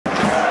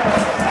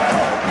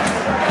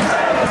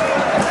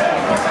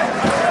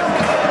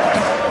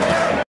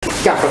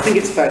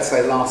think it's fair to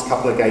say the last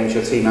couple of games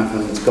your team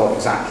haven't got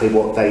exactly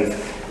what they've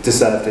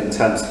deserved in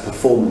terms of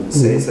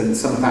performances, and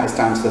some of that is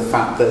down to the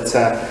fact that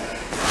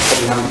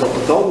you haven't got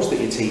the goals that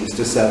your team's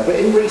deserved. But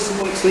in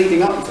recent weeks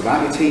leading up to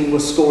that, your team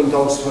was scoring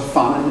goals for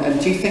fun, and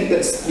do you think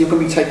that you're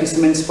going to be taking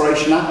some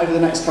inspiration out over the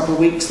next couple of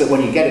weeks, that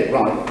when you get it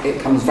right, it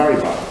comes very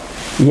well?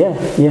 Yeah,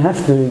 you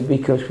have to,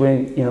 because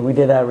we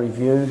did our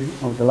review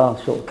of the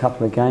last sort of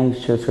couple of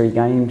games, 2 or 3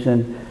 games,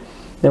 and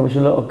there was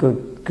a lot of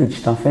good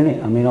stuff in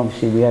it. I mean,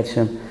 obviously we had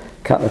some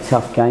couple of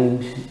tough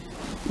games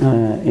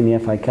in the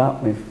FA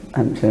Cup with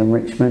Hampton and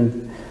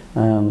Richmond,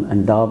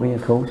 and Derby,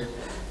 of course.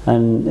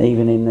 And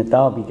even in the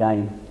Derby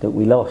game that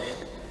we lost,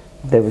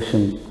 there was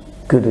some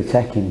good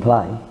attacking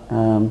play.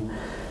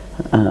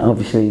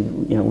 Obviously,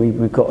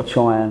 we've got to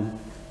try and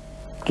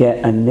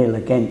get a nil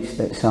against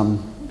at some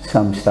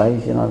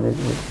stage.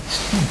 The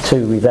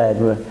 2 we've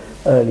had were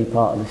early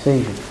part of the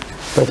season.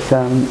 But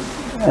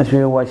as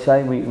we always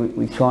say,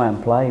 we try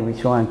and play, we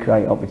try and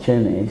create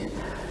opportunities.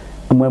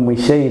 And when we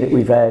see that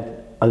we've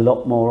had a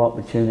lot more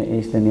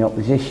opportunities than the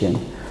opposition,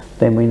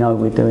 then we know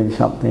we're doing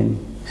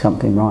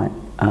something right.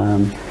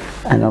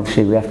 And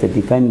obviously we have to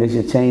defend as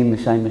a team the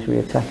same as we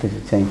attack as a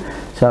team.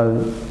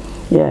 So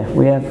yeah,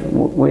 we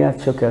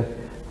have took a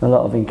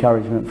lot of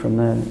encouragement from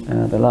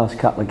the last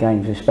couple of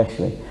games,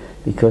 especially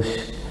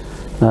because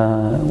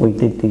we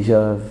did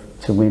deserve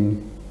to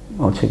win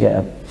or to get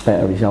a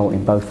better result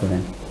in both of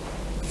them.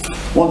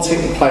 One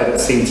particular player that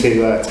seemed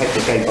to take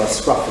the game by the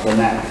scruff of the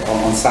neck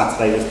on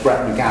Saturday was Brett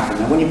McGavin.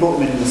 Now, when you brought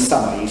him in the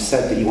summer, you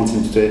said that you wanted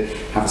him to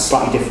have a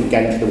slightly different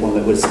game to the one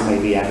that was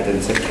maybe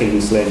evident at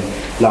Kings Lynn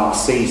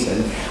last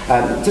season.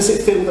 Does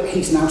it feel that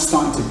he's now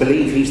starting to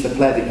believe he's the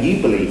player that you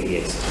believe he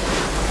is?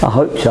 I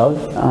hope so.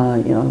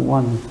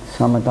 One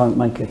summer don't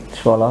make a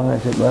swallow,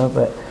 as it were,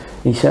 but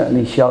he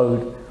certainly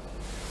showed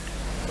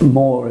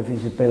more of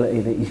his ability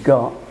that he's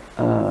got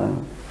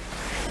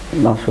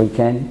last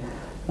weekend,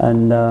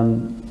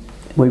 and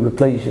we were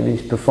pleased with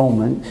his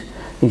performance.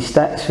 His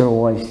stats are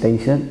always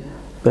decent,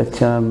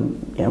 but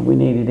we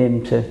needed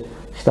him to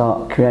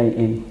start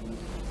creating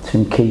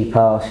some key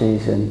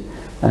passes and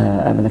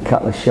having a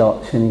couple of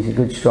shots, and he's a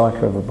good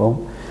striker of a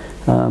ball.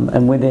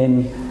 And with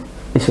him,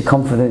 it's a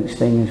confidence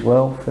thing as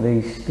well for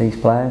these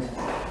players.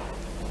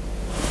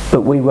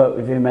 But we work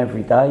with him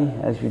every day,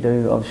 as we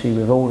do obviously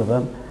with all of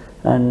them,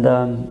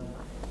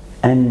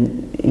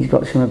 and he's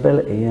got some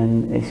ability,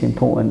 and it's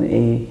important that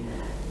he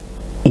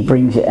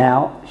brings it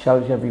out,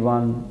 shows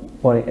everyone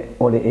what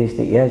it is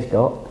that he has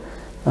got,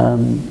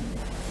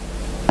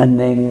 and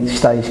then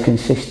stays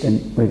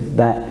consistent with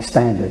that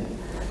standard.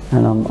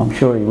 And I'm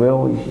sure he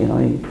will.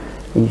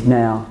 He's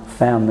now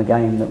found the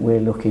game that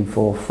we're looking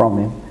for from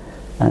him,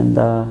 and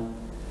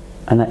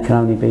that can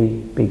only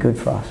be good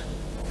for us.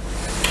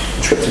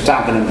 The trip to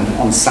Dagenham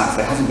on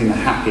Saturday hasn't been the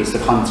happiest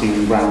of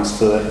hunting grounds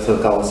for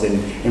goals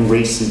in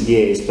recent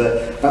years, but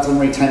that doesn't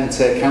really tend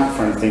to count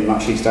for anything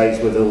much these days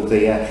with all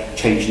the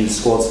changing the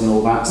squads and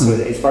all that. So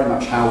it's very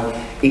much how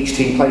each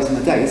team plays on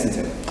the day,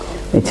 isn't it?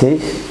 It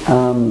is.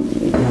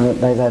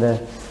 They've had a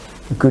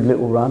good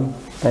little run,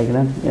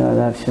 Dagenham. They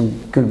have some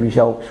good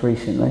results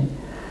recently,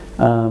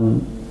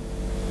 and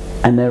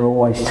they're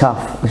always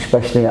tough,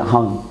 especially at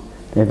home.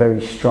 They're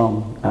very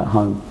strong at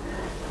home,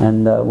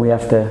 and we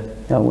have to.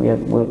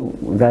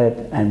 We've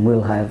had and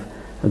will have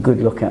a good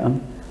look at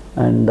them,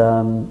 and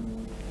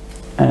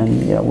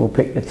we'll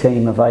pick the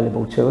team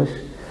available to us,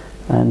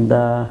 and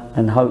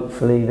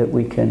hopefully that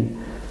we can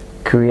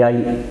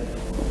create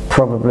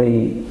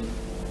probably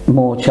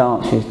more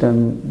chances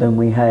than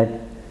we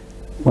had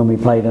when we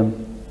played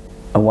them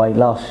away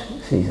last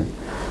season.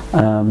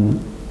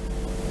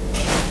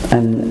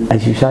 And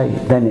as you say,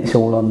 then it's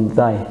all on the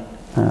day.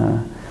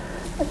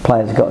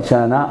 Players have got to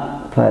turn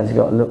up. Players have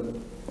got to look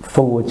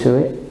forward to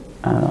it.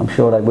 I'm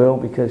sure they will,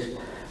 because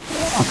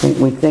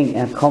we think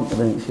our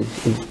confidence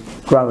is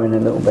growing a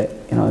little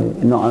bit,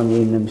 not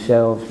only in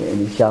themselves but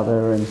in each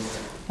other, and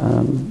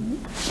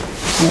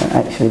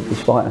actually,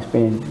 despite us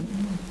being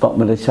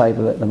bottom of the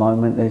table at the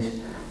moment,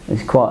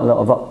 there's quite a lot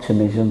of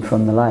optimism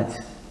from the lads,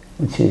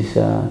 which is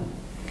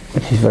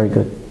very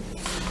good.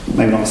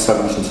 Maybe not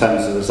so much in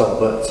terms of the result,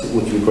 but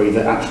would you agree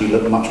that actually you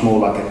look much more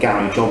like a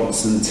Gary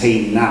Johnson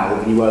team now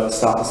than you were at the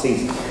start of the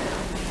season?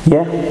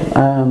 Yeah.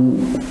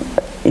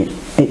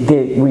 It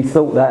did. We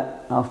thought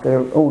that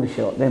after all the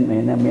shot, didn't we?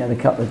 And then we had a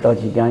couple of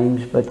dodgy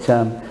games, but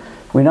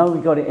we know we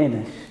got it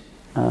in us.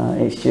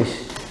 It's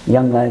just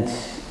young lads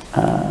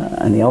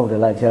and the older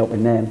lads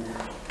helping them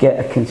get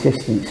a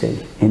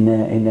consistency in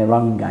their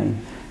own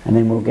game, and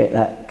then we'll get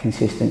that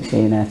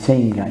consistency in our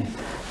team game.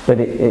 But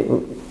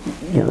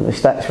the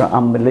stats were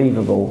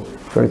unbelievable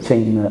for a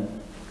team that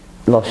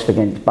lost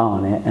against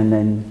Barnet and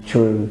then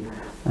drew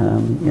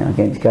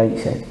against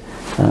Gateshead.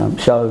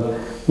 So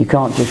you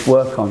can't just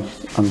work on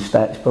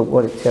stats, but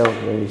what it tells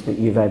you is that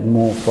you've had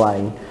more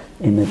play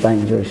in the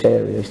dangerous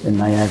areas than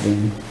they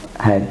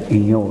had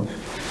in yours,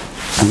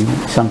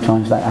 and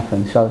sometimes that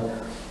happens. So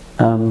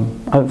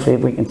hopefully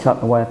if we can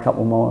tuck away a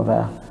couple more of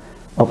our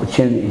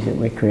opportunities that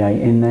we're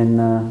creating, then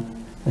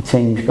the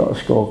team's got to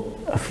score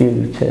a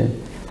few to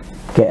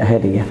get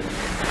ahead of you.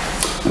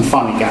 And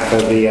finally, Gaffer,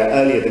 the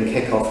earlier than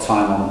kick-off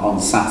time on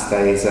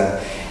Saturdays,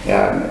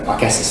 I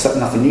guess it's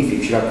nothing new for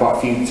you. You've had quite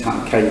a few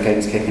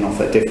games kicking off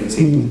at different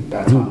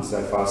times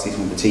so far,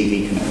 season with the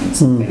TV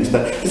commitments and things.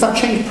 But does that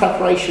change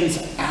preparations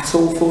at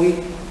all for you?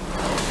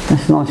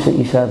 That's nice that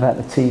you say about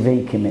the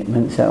TV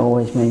commitments. That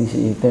always means that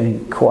you're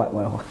doing quite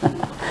well.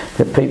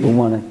 That people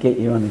want to get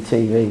you on the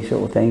TV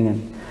sort of thing,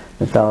 and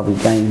the Derby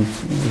game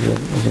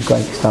was a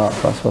great start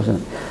for us,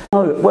 wasn't it?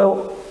 Oh,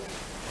 well,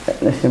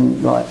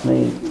 listen, like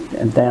me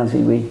and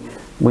Downsy,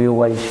 we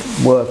always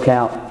work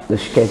out the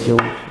schedule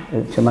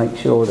to make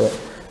sure that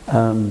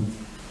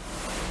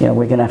you know,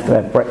 we're going to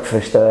have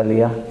breakfast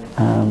earlier.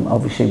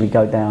 Obviously we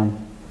go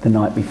down the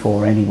night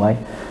before anyway.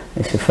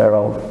 It's a fair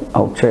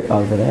old trip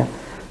over there.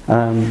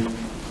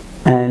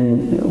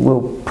 And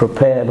we'll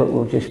prepare, but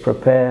we'll just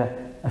prepare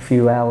a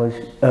few hours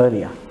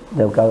earlier.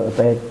 They'll go to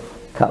bed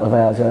a couple of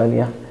hours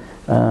earlier,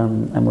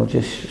 and we'll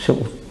just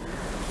sort of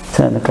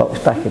turn the clocks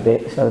back a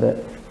bit so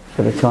that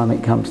by the time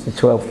it comes to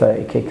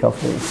 12:30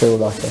 kick-off, it'll feel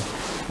like a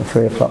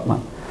 3 o'clock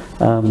one.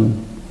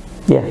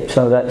 Yeah,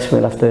 so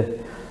we'll have to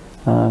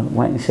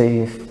wait and see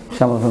if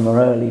some of them are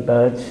early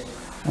birds,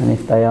 and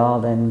if they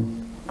are,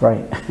 then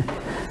great.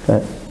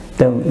 But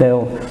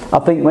I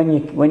think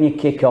when you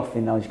kick off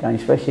in those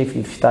games, especially if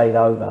you've stayed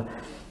over,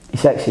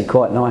 it's actually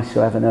quite nice to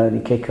have an early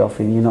kick-off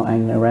and you're not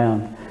hanging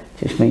around.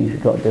 It just means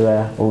we've got to do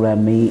all our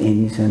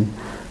meetings and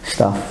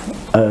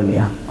stuff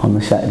earlier on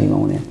the Saturday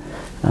morning.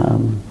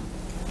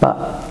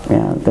 But you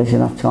know, there's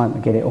enough time to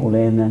get it all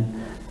in,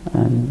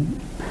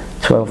 and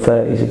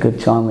 12:30 is a good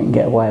time. We can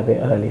get away a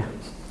bit earlier.